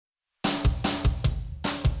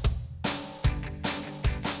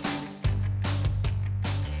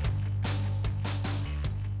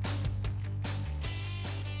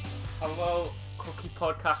Hello, Cookie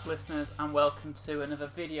Podcast listeners, and welcome to another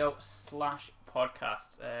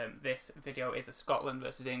video/podcast. This video is a Scotland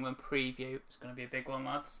versus England preview. It's going to be a big one,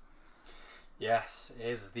 lads. Yes, it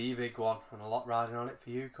is the big one, and a lot riding on it for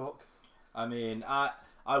you, Cook. I mean, I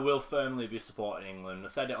will firmly be supporting England. I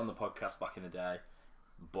said it on the podcast back in the day,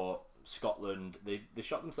 but Scotland, they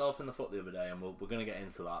shot themselves in the foot the other day, and we're going to get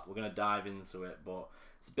into that. We're going to dive into it, but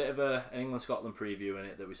it's a bit of an England-Scotland preview in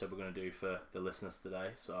it that we said we're going to do for the listeners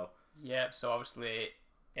today. So so obviously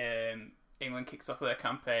England kicked off their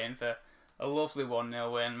campaign for a lovely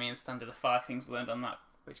 1-0 win. Me and Stan did the 5 things learned on that,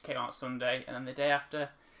 which came out Sunday, and then the day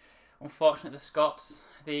after, unfortunately, the Scots,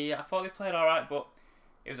 I thought they played alright, but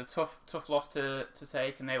it was a tough loss to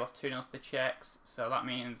take, and they lost 2-0 to the Czechs, so that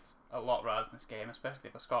means a lot rise in this game, especially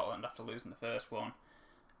for Scotland after losing the first one.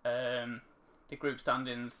 The group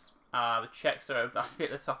standings are the Czechs are actually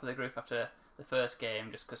at the top of the group after the first game,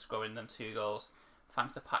 just because scoring them 2 goals,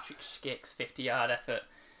 thanks to Patrick Schick's 50-yard effort.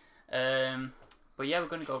 But yeah, we're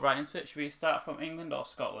going to go right into it. Should we start from England or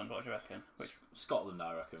Scotland? What do you reckon? Scotland,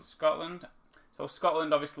 I reckon. Scotland. So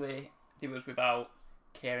Scotland, obviously, they was without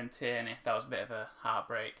Kieran Tierney. That was a bit of a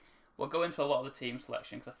heartbreak. We'll go into a lot of the team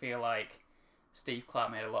selection because I feel like Steve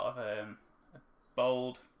Clarke made a lot of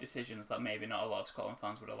bold decisions that maybe not a lot of Scotland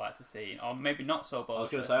fans would have liked to see, or maybe not so bold. I was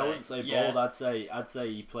going to say, I wouldn't say bold. I'd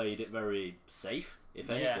say he played it very safe, if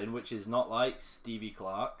anything, which is not like Stevie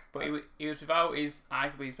Clarke. But he was without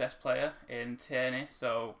arguably his best player in Tierney,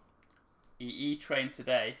 so he trained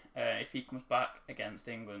today. If he comes back against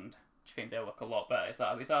England, do you think they'll look a lot better? Is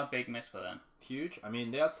that a big miss for them? Huge. I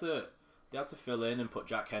mean, they had to fill in and put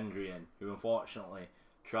Jack Hendry in, who unfortunately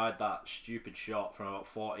tried that stupid shot from about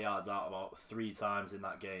 40 yards out about 3 times in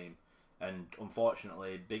that game, and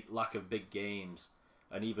unfortunately, big lack of big games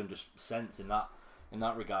and even just sense in that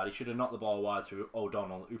regard. He should have knocked the ball wide to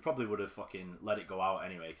O'Donnell, who probably would have fucking let it go out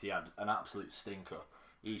anyway because he had an absolute stinker.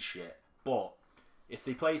 He's shit. But if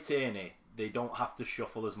they play Tierney, they don't have to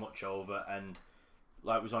shuffle as much over, and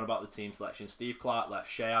like we was on about the team selection, Steve Clarke left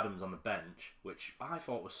Shea Adams on the bench, which I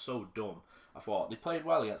thought was so dumb. I thought they played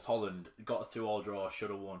well against Holland, got a 2-2 draw, should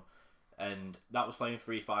have won, and that was playing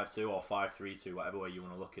 3-5-2 or 5-3-2, whatever way you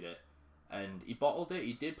want to look at it. And he bottled it.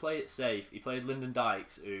 He did play it safe. He played Lyndon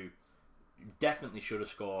Dykes, who definitely should have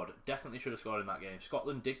scored in that game.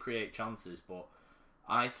 Scotland did create chances, but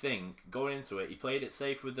I think going into it, he played it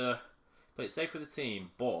safe with the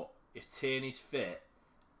team. But if Tierney's fit,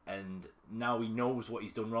 and now he knows what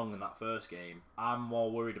he's done wrong in that first game, I'm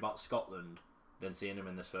more worried about Scotland than seeing him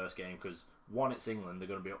in this first game, because 1, it's England, they're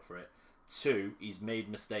going to be up for it. 2, he's made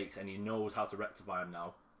mistakes and he knows how to rectify them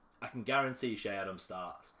now. I can guarantee Shea Adams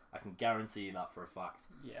starts. I can guarantee that for a fact.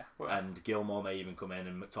 Yeah. And Gilmore may even come in,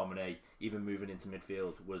 and McTominay even moving into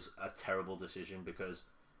midfield was a terrible decision, because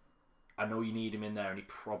I know you need him in there and he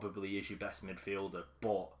probably is your best midfielder,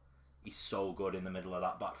 but he's so good in the middle of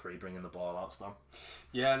that back three, bringing the ball out, Stan.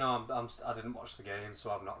 Yeah, no, I didn't watch the game, so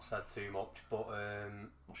I've not said too much, but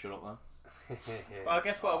Well, shut up then. Well, I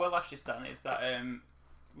guess what I will actually, Stan, is that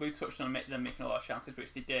Lou touched on them making a lot of chances,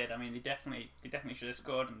 which they did. I mean, they definitely should have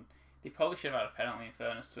scored, and they probably should have had a penalty, in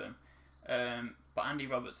fairness to him. But Andy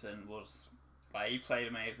Robertson was, he played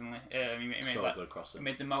amazingly. He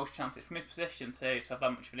made the most chances from his position too, to have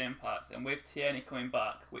that much of an impact. And with Tierney coming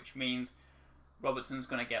back, which means Robertson's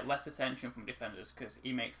going to get less attention from defenders because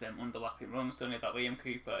he makes them underlapping runs, doesn't he, that Liam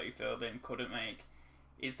Cooper, who filled in, couldn't make.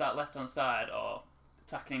 Is that left hand side or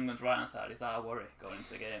attacking England's right hand side? Is that a worry going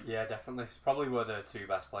into the game? Yeah, definitely. It's probably where the 2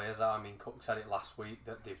 best players are. I mean, Cook said it last week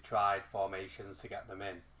that they've tried formations to get them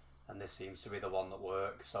in, and this seems to be the one that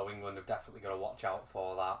works. So England have definitely got to watch out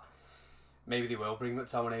for that. Maybe they will bring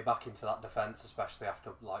McTominay back into that defence, especially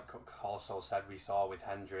after, like Cook also said, we saw with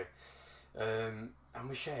Hendry. And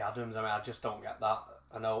with Shea Adams, I mean, I just don't get that.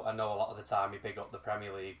 I know a lot of the time we big up the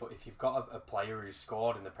Premier League, but if you've got a player who's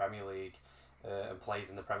scored in the Premier League and plays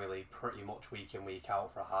in the Premier League pretty much week in, week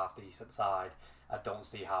out for a half-decent side, I don't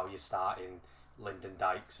see how you're starting Lyndon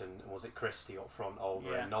Dykes and was it Christie up front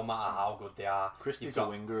over him, no matter how good they are. Christie's a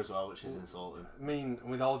winger as well, which is insulting. I mean,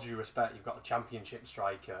 with all due respect, you've got a championship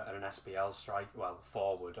striker and an SPL striker,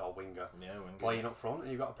 forward or winger, playing up front,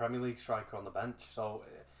 and you've got a Premier League striker on the bench, so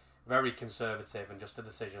very conservative and just a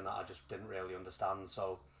decision that I just didn't really understand.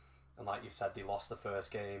 So, and like you said, they lost the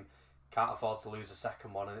first game, can't afford to lose a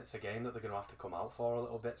second one, and it's a game that they're going to have to come out for a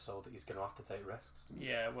little bit, so that he's going to have to take risks.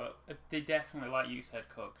 Yeah, well, they definitely, like you said,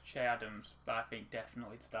 Cook, Shea Adams, I think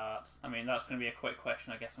definitely starts. I mean, that's going to be a quick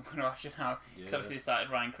question, I guess I'm going to ask you now, because obviously they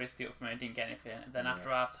started Ryan Christie up from it, didn't get anything, and then after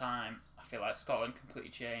half time, I feel like Scotland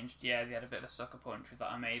completely changed. Yeah, they had a bit of a sucker punch with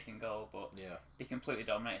that amazing goal, but they completely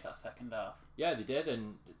dominated that second half. Yeah, they did,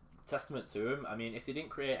 and testament to him. I mean, if they didn't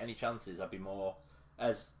create any chances, I'd be more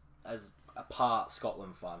as a part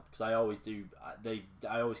Scotland fan, because I always do.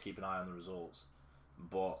 I always keep an eye on the results,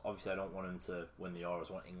 but obviously I don't want them to win the Euros.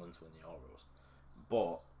 I want England to win the Euros.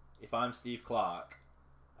 But if I'm Steve Clarke,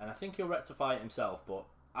 and I think he'll rectify it himself, but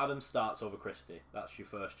Adams starts over Christie. That's your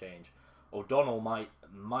first change. O'Donnell might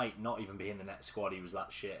not even be in the next squad. He was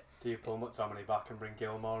that shit. Do you pull McTominay back and bring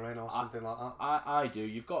Gilmore in or something like that? I do.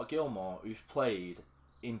 You've got Gilmore, who's played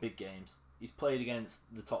in big games. He's played against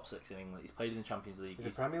the top 6 in England. He's played in the Champions League. He's a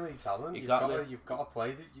Premier League talent. Exactly. You've got to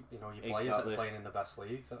play your players that are playing in the best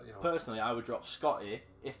leagues. Personally, I would drop Scotty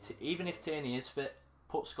even if Tierney is fit.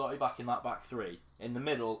 Put Scotty back in that back 3 in the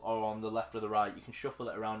middle or on the left or the right. You can shuffle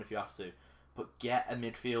it around if you have to, but get a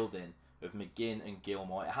midfield in of McGinn and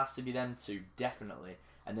Gilmore. It has to be them two, definitely.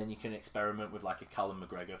 And then you can experiment with like a Callum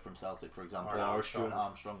McGregor from Celtic, for example, or a Stuart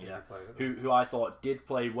Armstrong, who I thought did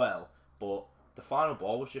play well, but the final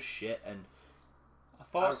ball was just shit. And I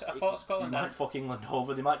thought Scotland might fuck England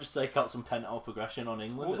over. They might just take out some pent-up aggression on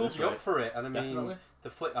England. Well, they'll be up for it. And I mean,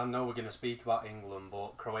 Definitely. I know we're going to speak about England,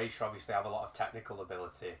 but Croatia obviously have a lot of technical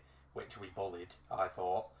ability, which we bullied, I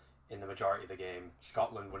thought, in the majority of the game.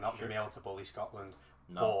 Scotland, we're not going to be able to bully Scotland,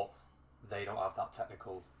 but they don't have that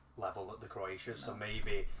technical level that the Croatians. So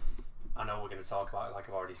maybe, I know we're going to talk about it like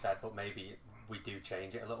I've already said, but maybe we do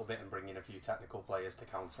change it a little bit and bring in a few technical players to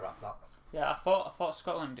counteract that. Yeah, I thought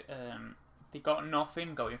Scotland, they got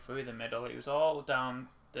nothing going through the middle. It was all down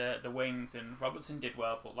the wings, and Robertson did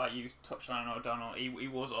well, but like you touched on O'Donnell, he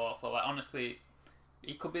was awful. Like honestly,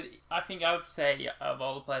 he could be. I think I would say of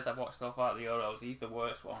all the players I've watched so far at the Euros, he's the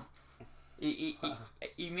worst one. He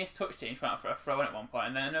missed touch change for a throw in at one point,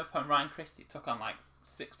 and then at another point Ryan Christie took on like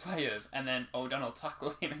 6 players, and then O'Donnell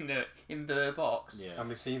tackled him in the box. Yeah. And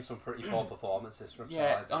we've seen some pretty poor performances from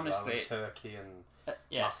Yeah, sides honestly. as well. And Turkey and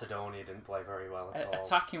Macedonia didn't play very well at all.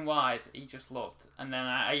 Attacking wise, he just looked. And then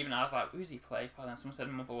I was like, who's he play for? Then someone said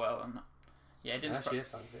Motherwell, and it didn't. She is,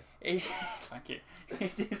 thank you. Thank you.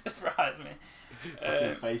 It did surprise me.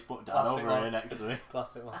 Fucking Facebook dad over here next to me.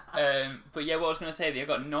 Classic one. But yeah, what I was going to say, they've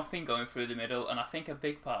got nothing going through the middle, and I think a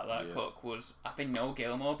big part of that Cook was no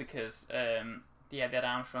Gilmore, because they had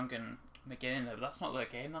Armstrong and McGinn in there, but that's not their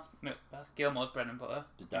game. That's Gilmore's bread and butter.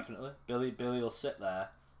 Definitely. Billy will sit there,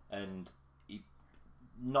 and he,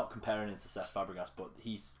 not comparing him to Cesc Fabregas, but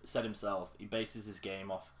he's said himself, he bases his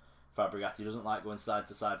game off Fabregas. He doesn't like going side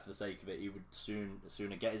to side for the sake of it. He would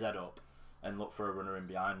sooner get his head up and look for a runner in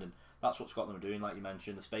behind, and that's what Scotland were doing. Like you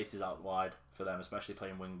mentioned, the space is out wide for them, especially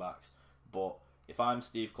playing wing backs. But if I'm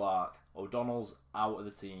Steve Clarke, O'Donnell's out of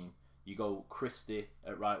the team, you go Christie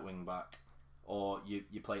at right wing back, or you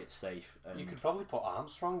play it safe. And you could probly put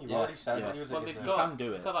Armstrong. You've already said that he was well, a can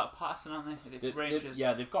do it. They've got that Patterson on there. Rangers.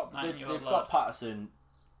 They've got Patterson,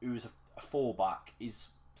 who's a full back. He's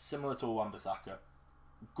similar to a Wan-Bissaka.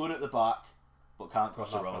 Good at the back, but can't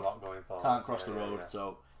cross the road. Can't cross the road,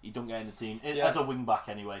 so he don't get in the team as a wing back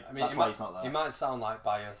anyway. I mean, that's why he's not there. It might sound like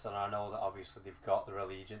bias, and I know that obviously they've got their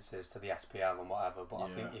allegiances to the SPL and whatever. But I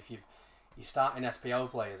think if you're starting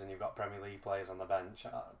SPL players and you've got Premier League players on the bench,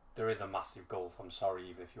 there is a massive gulf. I'm sorry,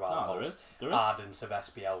 even if you are the most ardent of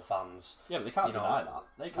SPL fans. Yeah, but they can't deny that.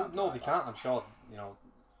 They can't. No, they can't. I'm sure.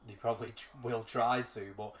 They probably will try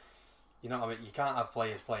to, but. You know what I mean? You can't have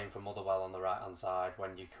players playing for Motherwell on the right-hand side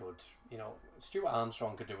when you could... Stuart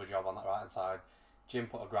Armstrong could do a job on that right-hand side. Jim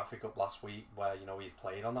put a graphic up last week where, he's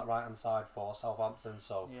played on that right-hand side for Southampton.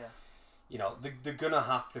 So, they're going to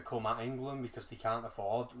have to come at England because they can't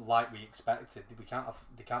afford, like we expected,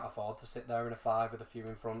 they can't afford to sit there in a 5 with a few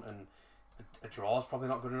in front, and a draw's probably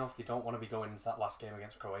not good enough. They don't want to be going into that last game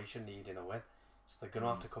against Croatia needing a win. So they're going to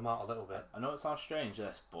have to come out a little bit. I know it sounds strange,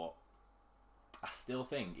 this, but... I still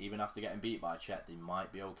think, even after getting beat by Czech, they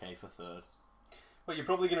might be okay for third. Well, you're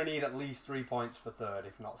probably going to need at least 3 points for third,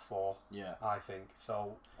 if not 4. Yeah, I think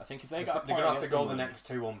so. I think if they got, they're going to have to go the next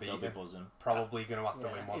 2 unbeaten. They'll be buzzing. Probably going to have to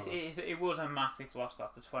win one. It was a massive loss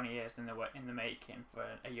after 20 years in the making for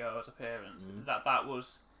a Euros appearance. That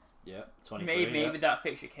was 23. Maybe that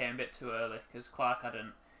fixture came a bit too early because Clarke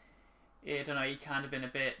hadn't. I don't know. He kind of been a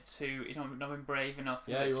bit too. He not been brave enough.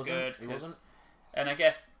 Yeah, he wasn't. And I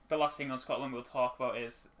guess the last thing on Scotland we'll talk about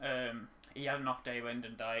is he had an off day,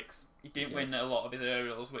 Lyndon Dykes. He didn't win a lot of his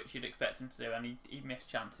aerials, which you'd expect him to do, and he missed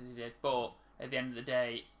chances he did. But at the end of the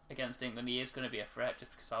day, against England, he is going to be a threat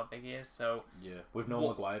just because of how big he is. So with no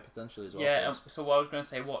Maguire potentially as well. Yeah, so what I was going to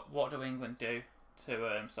say, what do England do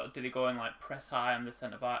to do they go and like press high on the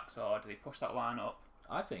centre backs, or do they push that line up?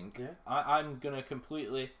 I think I'm going to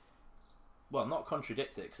completely. Well, not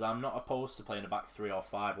contradict it, because I'm not opposed to playing a back 3 or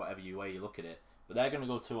 5, whatever way you look at it. But they're going to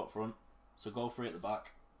go 2 up front, so go 3 at the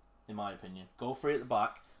back, in my opinion. Go 3 at the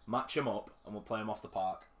back, match them up, and we'll play them off the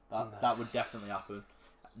park. That would definitely happen.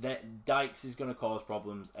 Dykes is going to cause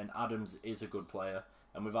problems, and Adams is a good player.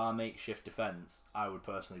 And with our makeshift defence, I would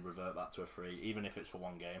personally revert back to a 3, even if it's for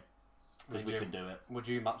one game. Because we can do it. Would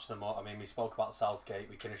you match them up? I mean, we spoke about Southgate.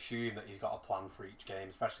 We can assume that he's got a plan for each game,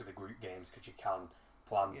 especially the group games, because you can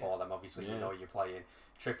plan for them. Obviously, you know you're playing.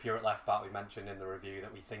 Trippier at left back, we mentioned in the review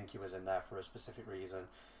that we think he was in there for a specific reason.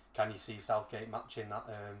 Can you see Southgate matching that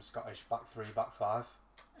Scottish back 3, back 5?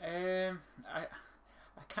 I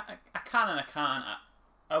can and I can't.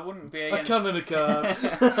 I wouldn't be against. I can and I can't.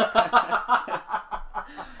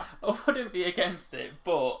 I wouldn't be against it,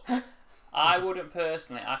 but I wouldn't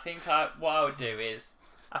personally. I think what I would do is,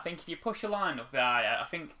 I think if you push a line up I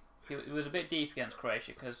think it was a bit deep against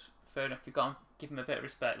Croatia, because fair enough, you've got to give him a bit of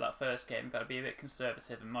respect. That first game, you've got to be a bit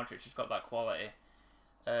conservative, and Modric has got that quality.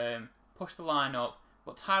 Push the line up,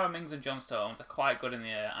 but Tyrone Mings and John Stones are quite good in the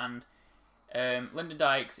air, and Lyndon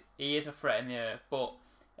Dykes, he is a threat in the air, but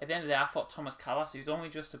at the end of the day, I thought Thomas Callas, who's only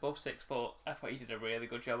just above 6 foot, I thought he did a really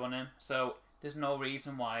good job on him. So there's no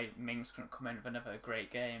reason why Mings couldn't come in with another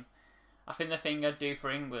great game. I think the thing I'd do for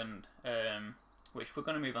England, which we're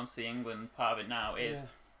going to move on to the England part of it now, is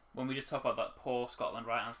when we just talk about that poor Scotland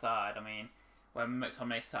right hand side. I mean, when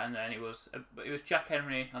McTominay sat in there, and it was Jack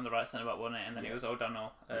Henry on the right centre back, wasn't it? And then it was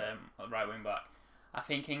O'Donnell on the right wing back. I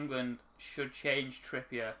think England should change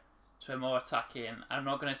Trippier to a more attacking. I'm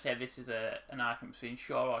not going to say this is an argument between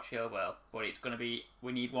Shaw or Chilwell, but it's going to be,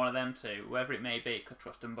 we need one of them two, whoever it may be, could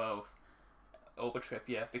trust them both over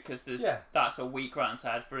Trippier, because that's a weak right hand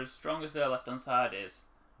side. For as strong as their left hand side is,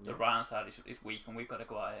 the right hand side is weak, and we've got to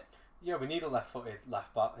go at it. Yeah, we need a left-footed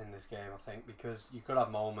left back in this game, I think, because you could have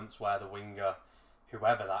moments where the winger,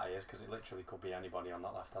 whoever that is, because it literally could be anybody on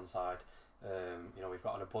that left-hand side, we've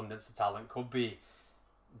got an abundance of talent, could be,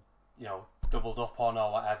 doubled up on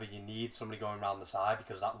or whatever. You need somebody going around the side,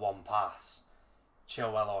 because that one pass,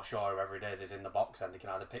 Chilwell or Shaw, whoever it is in the box, and they can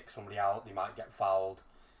either pick somebody out, they might get fouled,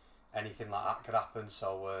 anything like that could happen.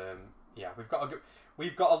 So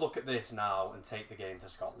we've got to look at this now and take the game to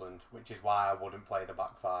Scotland, which is why I wouldn't play the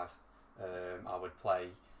back 5. I would play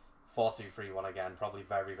 4-2-3-1 again, probably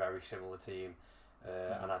very, very similar team,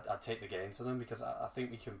 and I'd take the game to them, because I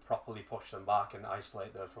think we can properly push them back and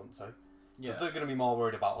isolate their front two. Because they're going to be more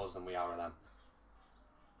worried about us than we are of them.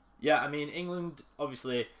 Yeah, I mean, England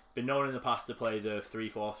obviously been known in the past to play the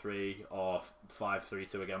 3-4-3 or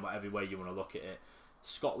 5-3-2 again, whatever way you want to look at it.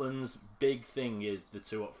 Scotland's big thing is the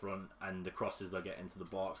two up front and the crosses they get into the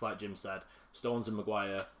box. Like Jim said, Stones and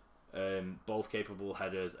Maguire, both capable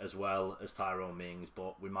headers, as well as Tyrone Mings,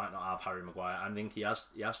 but we might not have Harry Maguire. I think he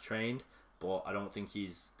has trained, but I don't think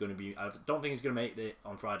he's going to make it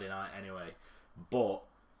on Friday night anyway. But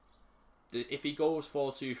if he goes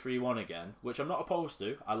 4-2-3-1 again, which I'm not opposed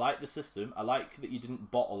to, I like the system. I like that you didn't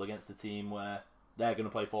bottle against a team where they're going to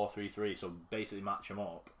play 4-3-3, so basically match them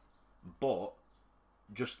up. But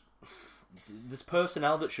just there's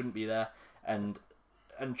personnel that shouldn't be there, and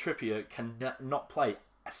Trippier can not play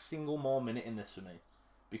a single more minute in this for me,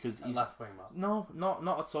 because he's left wing back. No,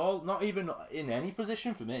 not at all. Not even in any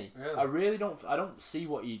position for me. Really? I really don't. I don't see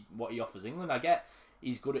what he offers England. I get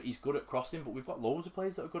he's good at crossing, but we've got loads of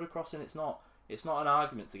players that are good at crossing. It's not an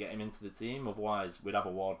argument to get him into the team. Otherwise, we'd have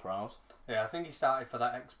a Ward-Prowse. Yeah, I think he started for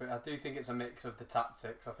that expert. I do think it's a mix of the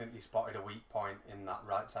tactics. I think he spotted a weak point in that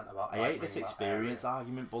right centre back. I hate this experience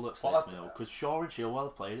argument bullets this mill, because Shaw and Chilwell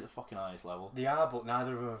have played at the fucking highest level. They are, but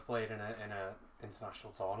neither of them have played in a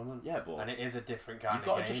international tournament. Yeah, but and it is a different kind of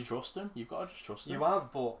game. You've got to just trust them. You've got to just trust them. You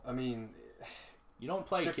have, but I mean, you don't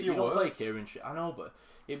play Kieran. I know, but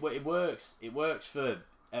it works. It works for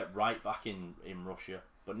at right back in Russia.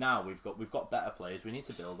 But now we've got better players. We need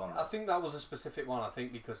to build on that. I think that was a specific one. I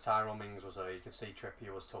think because Tyrone Mings was there, you could see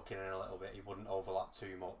Trippier was tucking in a little bit. He wouldn't overlap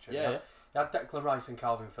too much. And yeah. You had Declan Rice and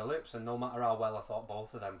Calvin Phillips, and no matter how well I thought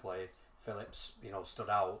both of them played, Phillips, stood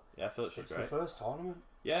out. Yeah, Phillips was great. It's the first tournament.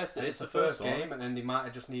 Yeah, it's the first game, and then they might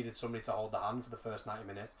have just needed somebody to hold the hand for the first 90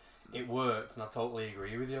 minutes. It worked, and I totally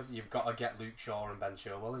agree with you. You've got to get Luke Shaw and Ben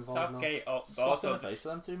Chilwell involved. Southgate also in the face for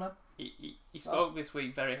them too, man. He spoke this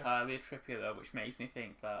week very highly of Trippier, though, which makes me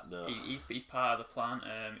think that he's part of the plan.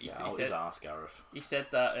 He said his arse, Gareth. He said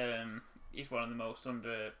that he's one of the most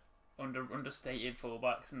understated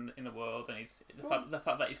fullbacks in the world, and the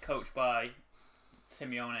fact that he's coached by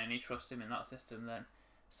Simeone and he trusts him in that system, then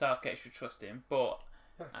Southgate should trust him. But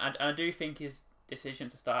I do think his decision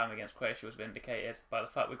to start him against Croatia was vindicated by the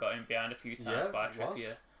fact we got him behind a few times by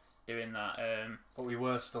Trippier doing that. But we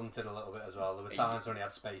were stunted a little bit as well. There were times when he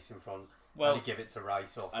had space in front, and he give it to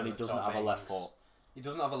Rice, or and he doesn't have a left foot. He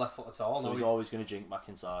doesn't have a left foot at all. So no, he's always going to jink back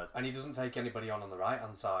inside. and he doesn't take anybody on the right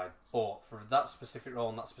hand side. But for that specific role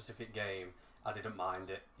in that specific game, I didn't mind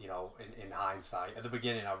it. You know, in hindsight, at the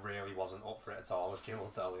beginning, I really wasn't up for it at all, as Jim will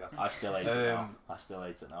tell you. I still hate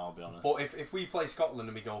it now. I'll be honest. But if we play Scotland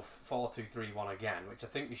and we go 4-2-3-1 again, which I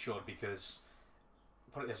think we should, because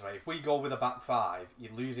put it this way, if we go with a back five,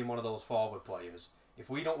 you're losing one of those forward players. If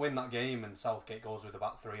we don't win that game and Southgate goes with a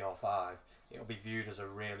back 3 or 5, it'll be viewed as a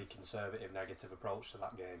really conservative, negative approach to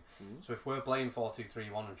that game. So if we're playing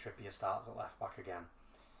 4-2-3-1 and Trippier starts at left back again,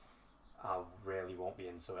 I really won't be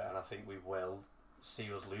into it, and I think we will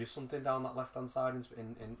see us lose something down that left hand side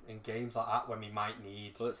in games like that when we might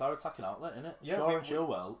need. But it's our attacking outlet, isn't it? Yeah, Shaw and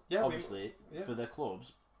Chilwell, obviously, yeah. for their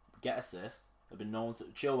clubs, get assists. Have been known to.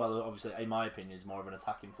 Chilwell, obviously, in my opinion, is more of an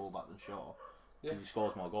attacking fullback than Shaw because he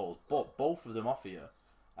scores more goals. But both of them offer you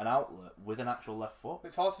an outlet with an actual left foot.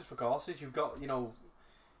 It's horses for courses. You've got, you know,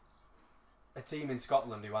 a team in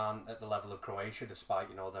Scotland who aren't at the level of Croatia, despite,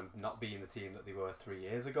 you know, them not being the team that they were 3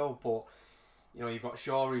 years ago. But, you know, you've got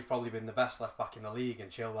Shaw, who's probably been the best left back in the league, and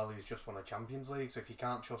Chilwell, who's just won a Champions League. So if you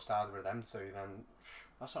can't trust either of them two, then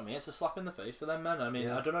that's what I mean. It's a slap in the face for them, man. I mean,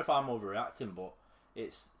 I don't know if I'm overreacting, but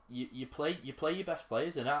it's you play your best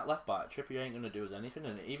players, and at left back, Trippier ain't going to do us anything,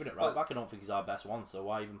 and even at right back, I don't think he's our best one. So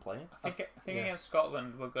why even play him? I think against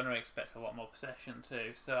Scotland, we're going to expect a lot more possession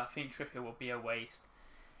too. So I think Trippier will be a waste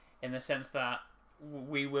in the sense that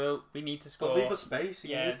we need to score. But leave a space.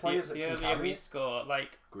 You need players that can carry we it. score,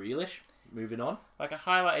 like Grealish. Moving on. Like I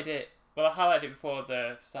highlighted it before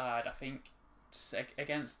the side. I think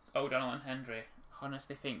against O'Donnell and Hendry, I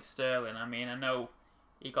honestly think Sterling. I mean, I know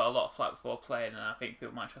he got a lot of flack before playing, and I think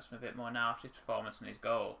people might trust him a bit more now after his performance and his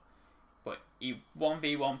goal. But he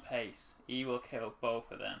 1v1 pace, he will kill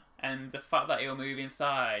both of them. And the fact that he'll move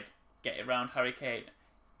inside, get it around Harry Kane,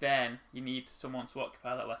 then you need someone to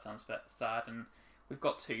occupy that left hand side. And we've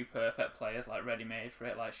got two perfect players like ready made for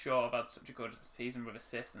it. Like Shaw have had such a good season with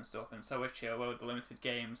assists and stuff, and so has Chilwell with the limited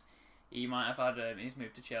games he might have had in his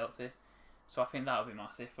move to Chelsea. So I think that'll be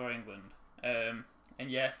massive for England. And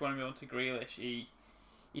yeah, if we want to move on to Grealish,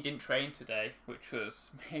 he didn't train today, which was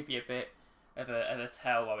maybe a bit of a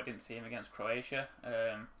tell why we didn't see him against Croatia.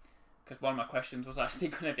 Because one of my questions was actually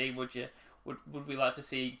going to be, would we like to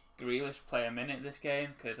see Grealish play a minute this game?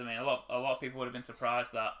 Because I mean, a lot of people would have been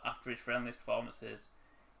surprised that after his friendly performances,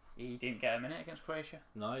 he didn't get a minute against Croatia.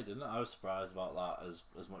 No, he didn't. I was surprised about that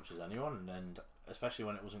as much as anyone, and especially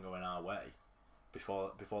when it wasn't going our way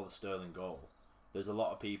before the Sterling goal. There's a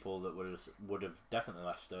lot of people that would have definitely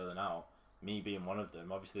left Sterling out. Me being one of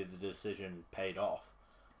them. Obviously, the decision paid off,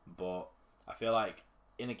 but I feel like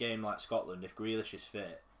in a game like Scotland, if Grealish is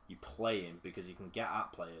fit, you play him because he can get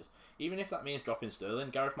at players. Even if that means dropping Sterling,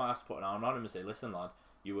 Gareth might have to put an arm on him and say, "Listen, lad,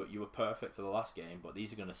 you were perfect for the last game, but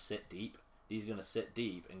these are going to sit deep. These are going to sit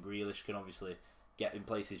deep, and Grealish can obviously get in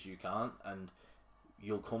places you can't, and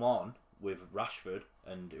you'll come on with Rashford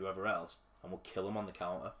and whoever else, and we'll kill him on the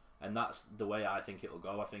counter." And that's the way I think it'll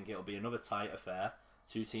go. I think it'll be another tight affair.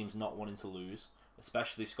 Two teams not wanting to lose,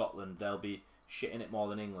 especially Scotland. They'll be shitting it more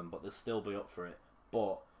than England, but they'll still be up for it.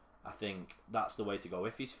 But I think that's the way to go.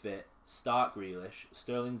 If he's fit, start Grealish.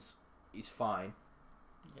 He's fine.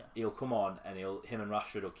 Yeah, he'll come on, and him and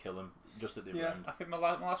Rashford will kill him just at the end. I think my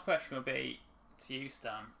last question would be to you,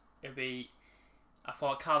 Stan. It'd be, I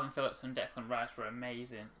thought Calvin Phillips and Declan Rice were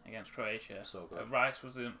amazing against Croatia. So good. Rice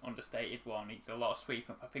was an understated one. He did a lot of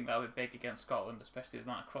sweeping. I think that'll be big against Scotland, especially the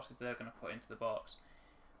amount of crosses they're going to put into the box.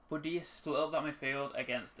 But do you split up that midfield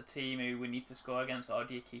against the team who we need to score against, or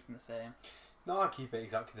do you keep them the same? No, I keep it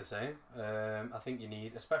exactly the same. I think you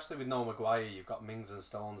need, especially with Noel Maguire, you've got Mings and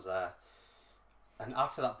Stones there. And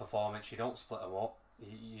after that performance, you don't split them up.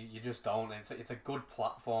 You just don't. It's a good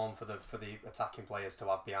platform for the attacking players to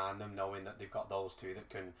have behind them, knowing that they've got those two that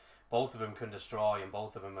can, both of them can destroy, and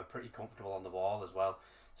both of them are pretty comfortable on the ball as well.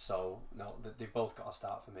 So no, they've both got to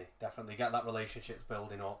start for me. Definitely get that relationship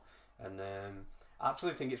building up, and I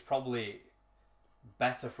actually think it's probably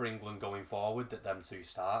better for England going forward that them two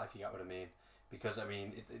start, if you get what I mean. Because I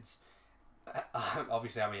mean, it's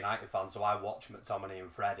obviously I'm a United fan, so I watch McTominay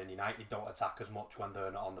and Fred, and United don't attack as much when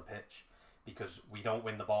they're not on the pitch, because we don't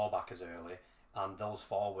win the ball back as early, and those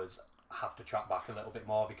forwards have to track back a little bit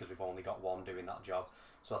more because we've only got one doing that job.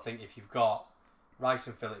 So I think if you've got Rice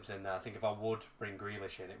and Phillips in there, I think if I would bring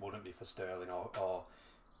Grealish in, it wouldn't be for Sterling or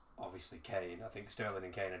obviously Kane. I think Sterling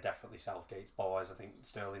and Kane are definitely Southgate's boys. I think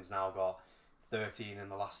Sterling's now got 13 in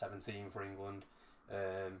the last 17 for England.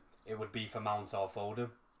 It would be for Mount or Foden.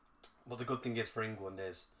 But the good thing is for England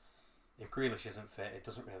is, if Grealish isn't fit, it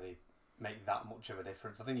doesn't really make that much of a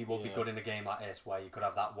difference. I think he would be good in a game like this, where you could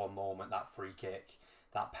have that one moment, that free kick,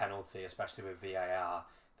 that penalty, especially with VAR,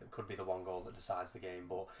 that could be the one goal that decides the game.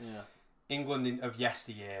 But Yeah. England of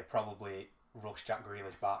yesteryear probably rushed Jack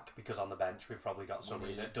Grealish back because on the bench we've probably got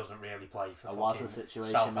somebody that doesn't really play for A Wazza fucking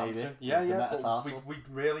situation, Southampton. maybe. Yeah, with the yeah. But metatarsal. we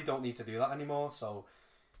really don't need to do that anymore. So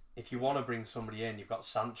if you want to bring somebody in, you've got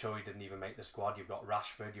Sancho, he didn't even make the squad. You've got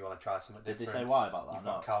Rashford, you want to try something Did different. they say why about that? You've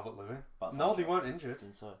No. got Calvert-Lewin. About No, they Sancho? weren't injured.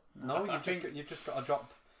 Didn't say. No, I think- you've just got to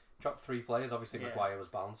drop 3 players. Obviously, Yeah. Maguire was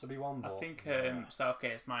bound to be one. But I think yeah.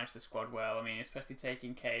 Southgate has managed the squad well. I mean, especially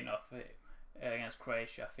taking Kane off it against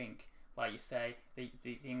Croatia. I think, like you say, the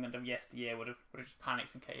England of yesteryear would have just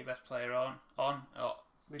panicked and kept your best player on,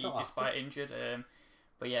 we don't have despite to. injured.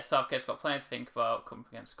 But yeah, Southgate's got plenty to think about coming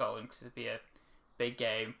against Scotland because it'd be a big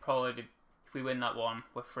game. Probably if we win that one,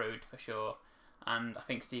 we're through for sure. And I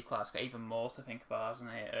think Steve Clark's got even more to think about,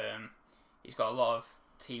 hasn't he? He's got a lot of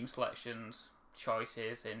team selections,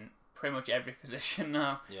 choices in pretty much every position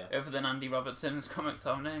now. Yeah. Other than Andy Robertson and Scott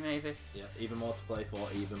McTominay, maybe. Yeah, even more to play for,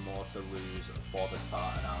 even more to lose for the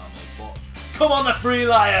Tartan Army. But come on, the Free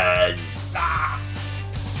Lions! Ah!